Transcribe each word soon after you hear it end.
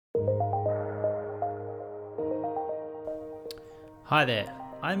Hi there,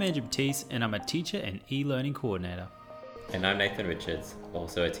 I'm Andrew Batiste and I'm a teacher and e-learning coordinator. And I'm Nathan Richards,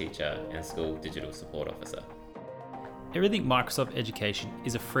 also a teacher and school digital support officer. Everything Microsoft Education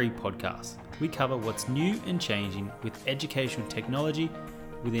is a free podcast. We cover what's new and changing with educational technology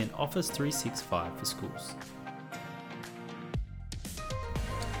within Office 365 for schools.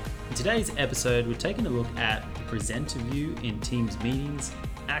 In today's episode, we're taking a look at the presenter view in Teams meetings,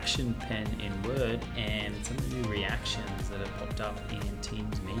 action pen in Word, and some of the new reactions that have popped up in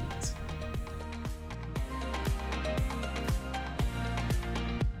Teams meetings.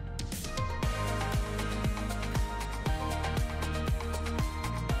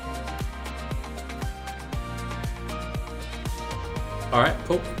 All right,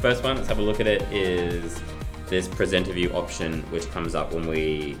 cool. First one, let's have a look at it, is this presenter view option, which comes up when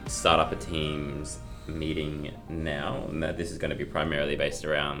we start up a Teams meeting now. And that this is going to be primarily based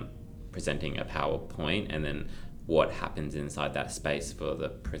around presenting a PowerPoint and then what happens inside that space for the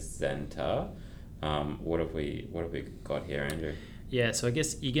presenter. What have we got here, Andrew? Yeah, so I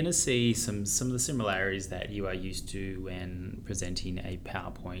guess you're going to see some of the similarities that you are used to when presenting a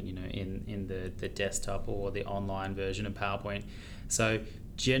PowerPoint, in the desktop or the online version of PowerPoint. So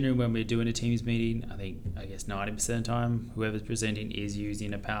generally when we're doing a Teams meeting, I guess 90% of the time, whoever's presenting is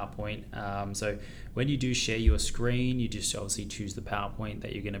using a PowerPoint. So when you do share your screen, you just obviously choose the PowerPoint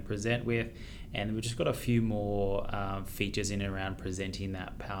that you're going to present with. And we've just got a few more features in and around presenting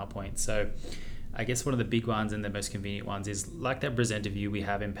that PowerPoint. So I guess one of the big ones and the most convenient ones is like that presenter view we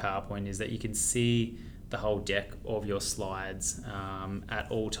have in PowerPoint, is that you can see the whole deck of your slides at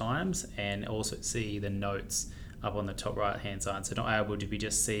all times, and also see the notes up on the top right hand side. So not able to be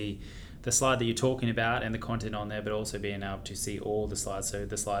just see the slide that you're talking about and the content on there, but also being able to see all the slides. So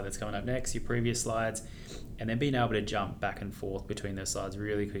the slide that's coming up next, your previous slides, and then being able to jump back and forth between those slides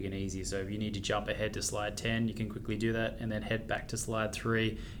really quick and easy. So if you need to jump ahead to slide 10, you can quickly do that, and then head back to slide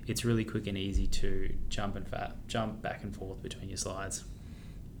 3. It's really quick and easy to jump back and forth between your slides.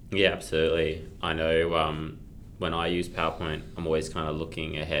 Yeah, absolutely. I know when I use PowerPoint, I'm always kind of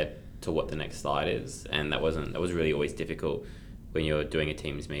looking ahead to what the next slide is, and that was really always difficult when you're doing a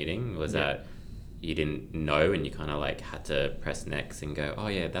Teams meeting, that you didn't know and you kind of like had to press next and go, oh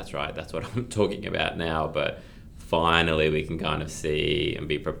yeah, that's right, that's what I'm talking about now. But finally we can kind of see and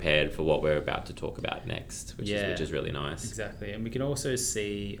be prepared for what we're about to talk about next, which is really nice. Exactly. And we can also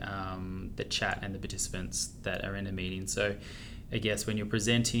see the chat and the participants that are in the meeting. So I guess when you're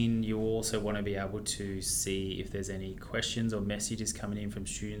presenting, you also want to be able to see if there's any questions or messages coming in from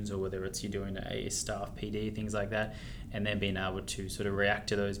students, or whether it's you're doing a staff PD, things like that, and then being able to sort of react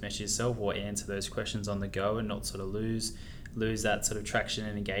to those messages yourself or answer those questions on the go and not sort of lose that sort of traction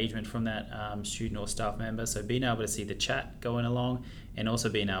and engagement from that student or staff member. So being able to see the chat going along, and also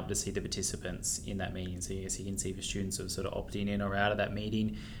being able to see the participants in that meeting. So yes, you can see if students are sort of opting in or out of that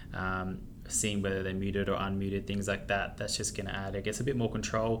meeting, seeing whether they're muted or unmuted, things like that. That's just going to add, I guess, a bit more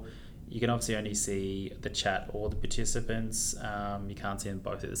control. You can obviously only see the chat or the participants. You can't see them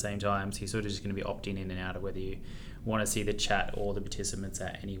both at the same time. So you're sort of just going to be opting in and out of whether you want to see the chat or the participants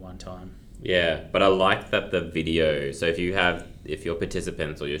at any one time. Yeah, but I like that the video, so if your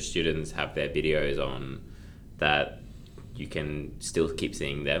participants or your students have their videos on, that you can still keep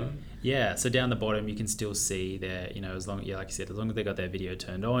seeing them. Yeah, so down the bottom you can still see their, as long as they got their video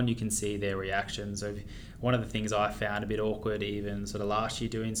turned on, you can see their reactions. So one of the things I found a bit awkward even sort of last year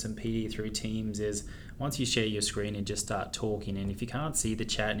doing some PD through Teams is once you share your screen and just start talking, and if you can't see the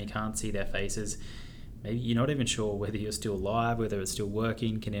chat and you can't see their faces, maybe you're not even sure whether you're still live, whether it's still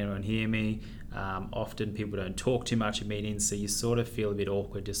working, can anyone hear me? Often people don't talk too much in meetings, so you sort of feel a bit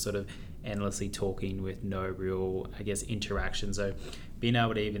awkward just sort of endlessly talking with no real, I guess, interaction. So being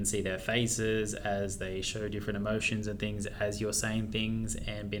able to even see their faces as they show different emotions and things as you're saying things,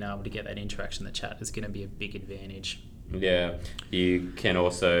 and being able to get that interaction in the chat is going to be a big advantage. Yeah, you can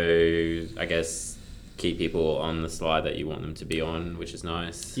also, I guess, keep people on the slide that you want them to be on, which is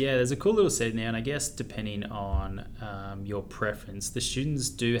nice. Yeah, there's a cool little setting there, and I guess depending on your preference, the students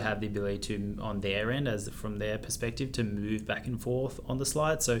do have the ability to, on their end, as from their perspective, to move back and forth on the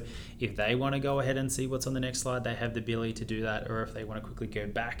slide. So if they want to go ahead and see what's on the next slide, they have the ability to do that. Or if they want to quickly go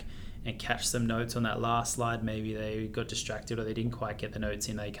back and catch some notes on that last slide, maybe they got distracted or they didn't quite get the notes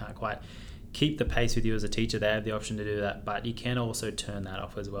in, they can't quite keep the pace with you as a teacher, they have the option to do that, but you can also turn that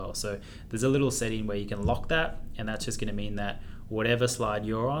off as well. So there's a little setting where you can lock that, and that's just going to mean that whatever slide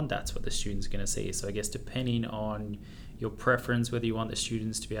you're on, that's what the student's going to see. So I guess depending on your preference, whether you want the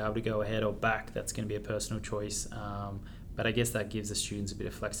students to be able to go ahead or back, that's going to be a personal choice. But I guess that gives the students a bit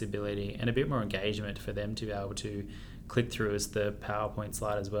of flexibility and a bit more engagement for them to be able to click through as the PowerPoint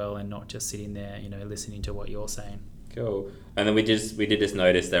slide as well, and not just sitting there, listening to what you're saying. Cool. And then we did just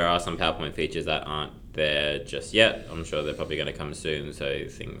notice there are some PowerPoint features that aren't there just yet. I'm sure they're probably going to come soon. So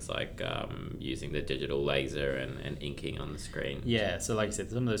things like using the digital laser and inking on the screen. Yeah, so like I said,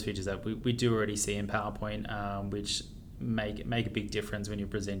 some of those features that we do already see in PowerPoint, which make a big difference when you're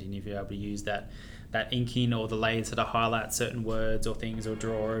presenting, if you're able to use that inking or the laser to highlight certain words or things or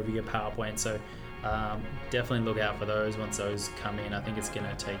draw over your PowerPoint. So definitely look out for those once those come in. I think it's going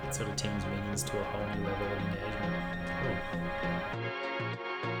to take sort of Teams meetings to a whole new level of engagement.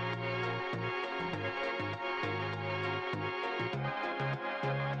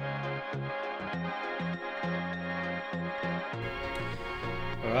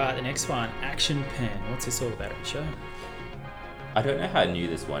 All right, the next one, Action Pen. What's this all about, Risha? I don't know how new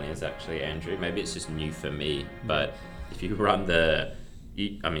this one is actually, Andrew. Maybe it's just new for me. But if you run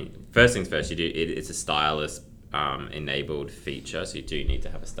first things first, it's a stylus enabled feature, so you do need to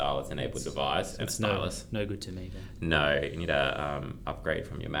have a stylus enabled device and a stylus. No good to me then. No, you need to upgrade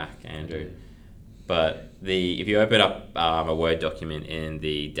from your Mac, Andrew. But if you open up a Word document in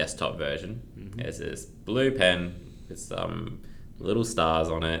the desktop version, there's this blue pen with some little stars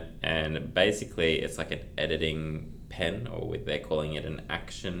on it, and basically it's like an editing pen, or they're calling it an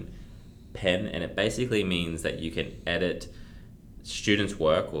action pen, and it basically means that you can edit students'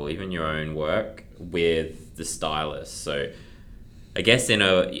 work or even your own work with the stylus. So I guess and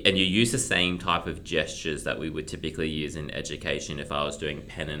you use the same type of gestures that we would typically use in education if I was doing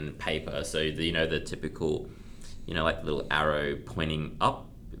pen and paper. So the typical, like little arrow pointing up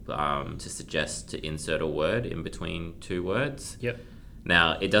to suggest to insert a word in between two words. Yep.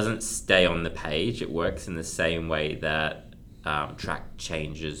 Now, it doesn't stay on the page. It works in the same way that track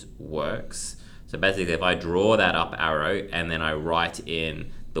changes works. So basically, if I draw that up arrow and then I write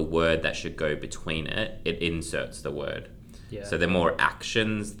in the word that should go between it, it inserts the word. Yeah. So they're more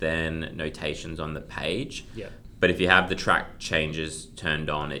actions than notations on the page. Yeah. But if you have the track changes turned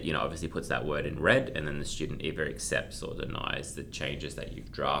on, it obviously puts that word in red, and then the student either accepts or denies the changes that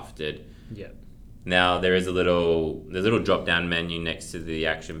you've drafted. Yeah. Now there's a little drop down menu next to the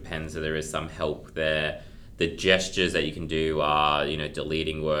action pen, so there is some help there. The gestures that you can do are,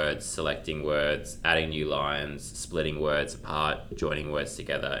 deleting words, selecting words, adding new lines, splitting words apart, joining words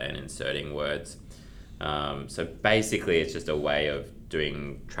together, and inserting words. So basically, it's just a way of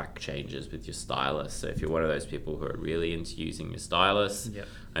doing track changes with your stylus. So if you're one of those people who are really into using your stylus, Yep.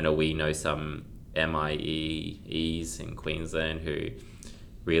 I know we know some MIEs in Queensland who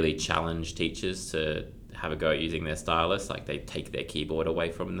really challenge teachers to have a go at using their stylus, like they take their keyboard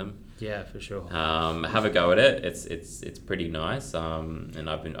away from them. Yeah, for sure. Have a go at it. It's pretty nice, and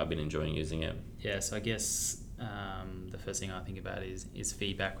I've been enjoying using it. Yeah, so I guess the first thing I think about is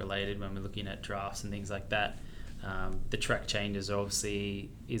feedback related when we're looking at drafts and things like that. The track changes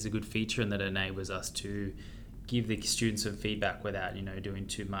obviously is a good feature, and that enables us to give the students some feedback without doing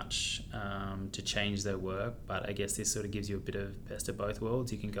too much to change their work. But I guess this sort of gives you a bit of best of both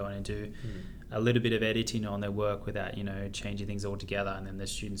worlds. You can go in and do a little bit of editing on their work without changing things altogether, and then the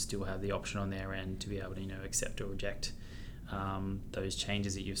students still have the option on their end to be able to accept or reject those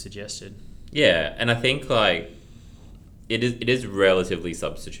changes that you've suggested. Yeah, and I think it is relatively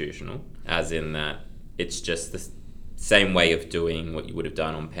substitutional, as in that it's just the same way of doing what you would have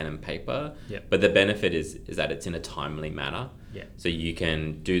done on pen and paper. Yep. But the benefit is that it's in a timely manner. Yeah. So you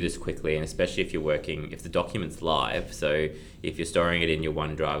can do this quickly, and especially if the document's live, so if you're storing it in your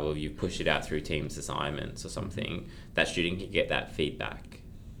OneDrive or you push it out through Teams assignments or something, that student can get that feedback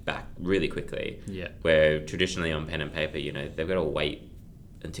back really quickly. Yeah. Where traditionally on pen and paper, they've got to wait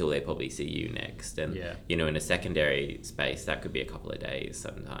until they probably see you next, and in a secondary space that could be a couple of days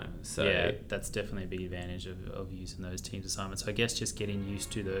sometimes. So yeah, that's definitely a big advantage of using those Teams assignments. So I guess just getting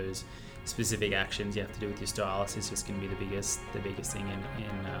used to those specific actions you have to do with your stylus is just going to be the biggest thing in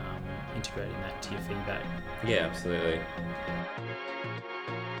integrating that to your feedback. Yeah, absolutely.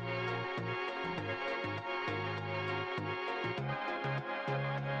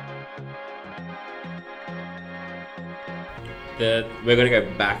 We're going to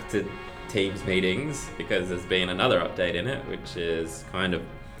go back to Teams meetings because there's been another update in it, which is kind of,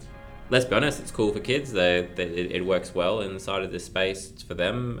 let's be honest, it's cool for kids. It works well inside of this space for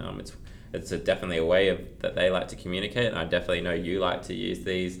them. It's definitely a way that they like to communicate, and I definitely know you like to use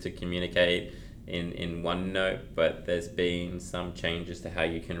these to communicate in OneNote, but there's been some changes to how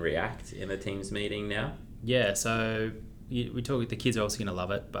you can react in a Teams meeting now. Yeah, so we talk. The kids are also going to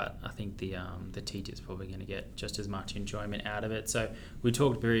love it, but I think the teachers probably going to get just as much enjoyment out of it. So we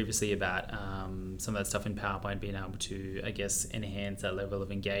talked previously about some of that stuff in PowerPoint, being able to, I guess, enhance that level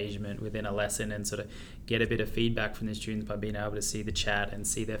of engagement within a lesson and sort of get a bit of feedback from the students by being able to see the chat and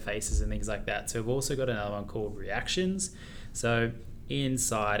see their faces and things like that. So we've also got another one called reactions. So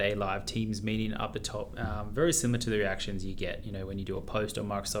inside a live Teams meeting up the top, very similar to the reactions you get, when you do a post on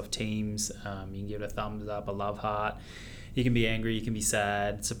Microsoft Teams. You can give it a thumbs up, a love heart. You can be angry, you can be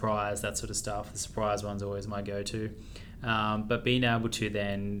sad, surprised, that sort of stuff. The surprise one's always my go-to. But being able to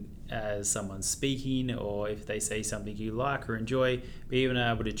then, as someone's speaking, or if they say something you like or enjoy, being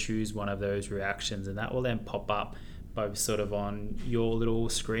able to choose one of those reactions, and that will then pop up both sort of on your little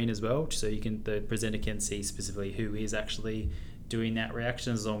screen as well, so the presenter can see specifically who is actually doing that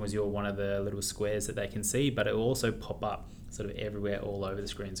reaction, as long as you're one of the little squares that they can see. But it will also pop up sort of everywhere all over the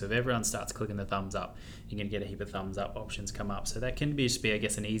screen. So if everyone starts clicking the thumbs up, you're going to get a heap of thumbs up options come up. So that can just be, I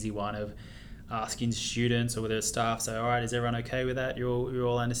guess, an easy one of asking students or whether it's staff, so all right, is everyone okay with that? You're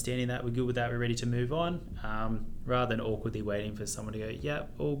all understanding that? We're good with that? We're ready to move on? Rather than awkwardly waiting for someone to go,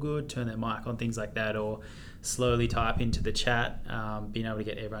 yep, all good, turn their mic on, things like that, or slowly type into the chat, being able to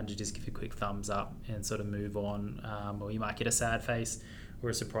get everyone to just give a quick thumbs up and sort of move on. Or you might get a sad face or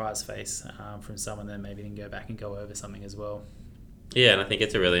a surprise face from someone, then maybe then go back and go over something as well. Yeah, and I think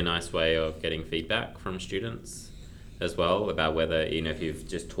it's a really nice way of getting feedback from students as well about whether, if you've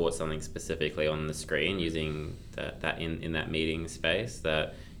just taught something specifically on the screen using that in that meeting space,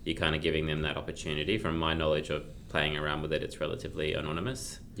 that you're kind of giving them that opportunity. From my knowledge of playing around with it, it's relatively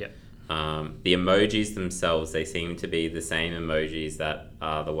anonymous. Yep. The emojis themselves, they seem to be the same emojis that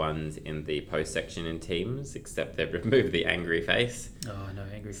are the ones in the post section in Teams, except they've removed the angry face. Oh, no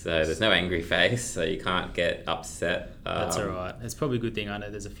angry face. So there's no angry face, so you can't get upset. That's all right. It's probably a good thing. I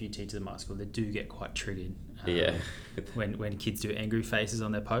know there's a few teachers in my school that do get quite triggered. When kids do angry faces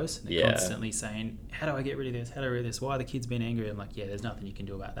on their posts, and they're constantly saying, how do I get rid of this? How do I get rid of this? Why are the kids being angry? I'm like, there's nothing you can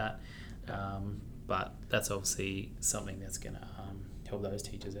do about that. But that's obviously something that's going to help those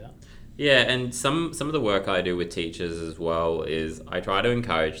teachers out. Yeah, and some of the work I do with teachers as well is I try to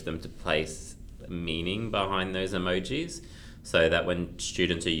encourage them to place meaning behind those emojis, so that when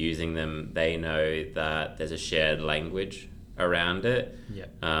students are using them, they know that there's a shared language around it.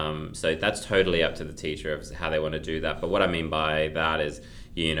 So that's totally up to the teacher of how they want to do that. But what I mean by that is,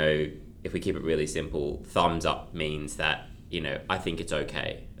 if we keep it really simple, thumbs up means that, I think it's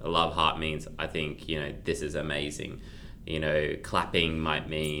okay. A love heart means I think, this is amazing. Clapping might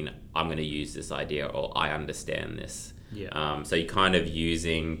mean I'm going to use this idea, or I understand this. So you're kind of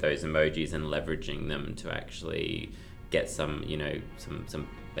using those emojis and leveraging them to actually get some, some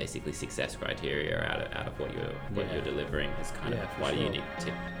basically success criteria out of what you're delivering is kind of quite a unique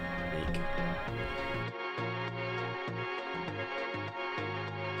technique.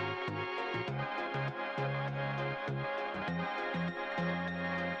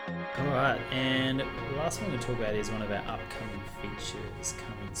 All right, and the last one we'll talk about is one of our upcoming features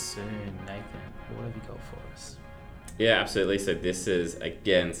coming soon. Nathan, what have you got for us? Yeah, absolutely. So this is,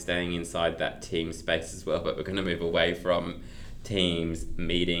 again, staying inside that team space as well, but we're going to move away from Teams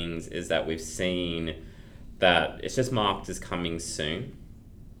meetings, is that we've seen that it's just marked as coming soon,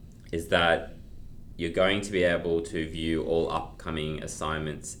 is that you're going to be able to view all upcoming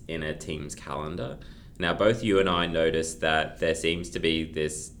assignments in a Teams calendar. Now, both you and I noticed that there seems to be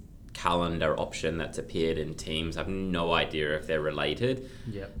this calendar option that's appeared in Teams. I have no idea if they're related.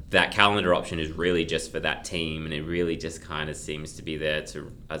 That calendar option is really just for that team, and it really just kind of seems to be there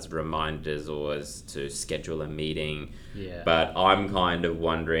as reminders or as to schedule a meeting. But I'm kind of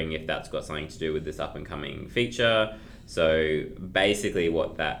wondering if that's got something to do with this up and coming feature. So basically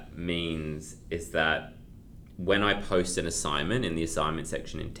what that means is that when I post an assignment in the assignment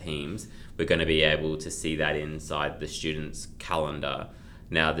section in Teams, we're going to be able to see that inside the student's calendar.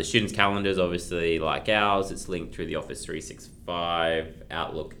 Now, the student's calendar is obviously like ours. It's linked through the Office 365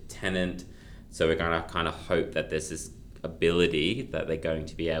 Outlook tenant. So we're going to kind of hope that there's this ability that they're going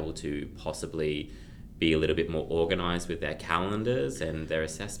to be able to possibly be a little bit more organized with their calendars and their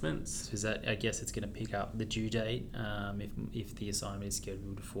assessments. So is that, I guess it's going to pick up the due date if the assignment is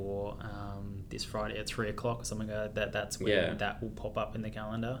scheduled for this Friday at 3:00 or something like that. That's when that will pop up in the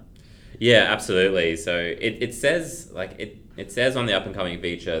calendar. Yeah, absolutely. So it says it says on the up and coming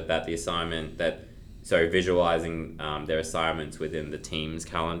feature that the assignment visualizing their assignments within the Teams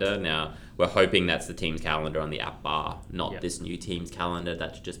calendar. Now we're hoping that's the Teams calendar on the app bar, not this new Teams calendar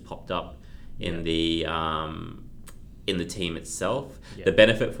that's just popped up in the team itself. The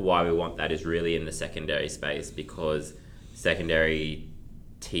benefit for why we want that is really in the secondary space, because secondary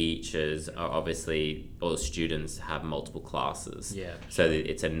teachers are obviously, or students have multiple classes. Yeah. So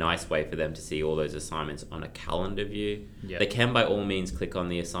it's a nice way for them to see all those assignments on a calendar view. Yeah. They can by all means click on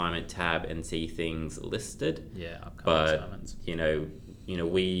the assignment tab and see things listed. Yeah, upcoming But, assignments.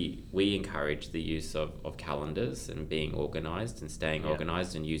 we encourage the use of calendars and being organized and staying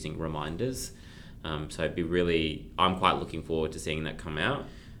organized and using reminders. So I'm quite looking forward to seeing that come out.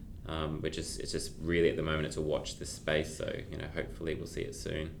 It's just really at the moment it's a watch this space, so hopefully we'll see it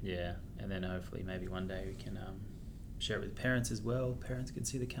soon. Yeah, and then hopefully maybe one day we can share it with parents as well. Parents can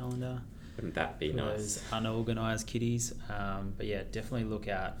see the calendar. Wouldn't that be for nice? Those unorganized kiddies. But yeah, definitely look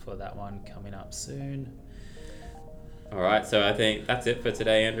out for that one coming up soon. All right, so I think that's it for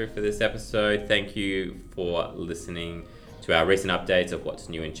today, Andrew, for this episode. Thank you for listening to our recent updates of what's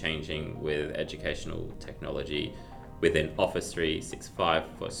new and changing with educational technology within Office 365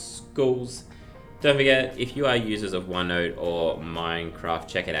 for schools. Don't forget, if you are users of OneNote or Minecraft,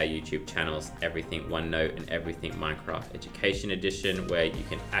 check out our YouTube channels, Everything OneNote and Everything Minecraft Education Edition, where you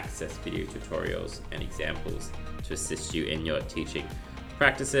can access video tutorials and examples to assist you in your teaching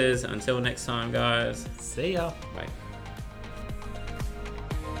practices. Until next time, guys. See ya. Bye.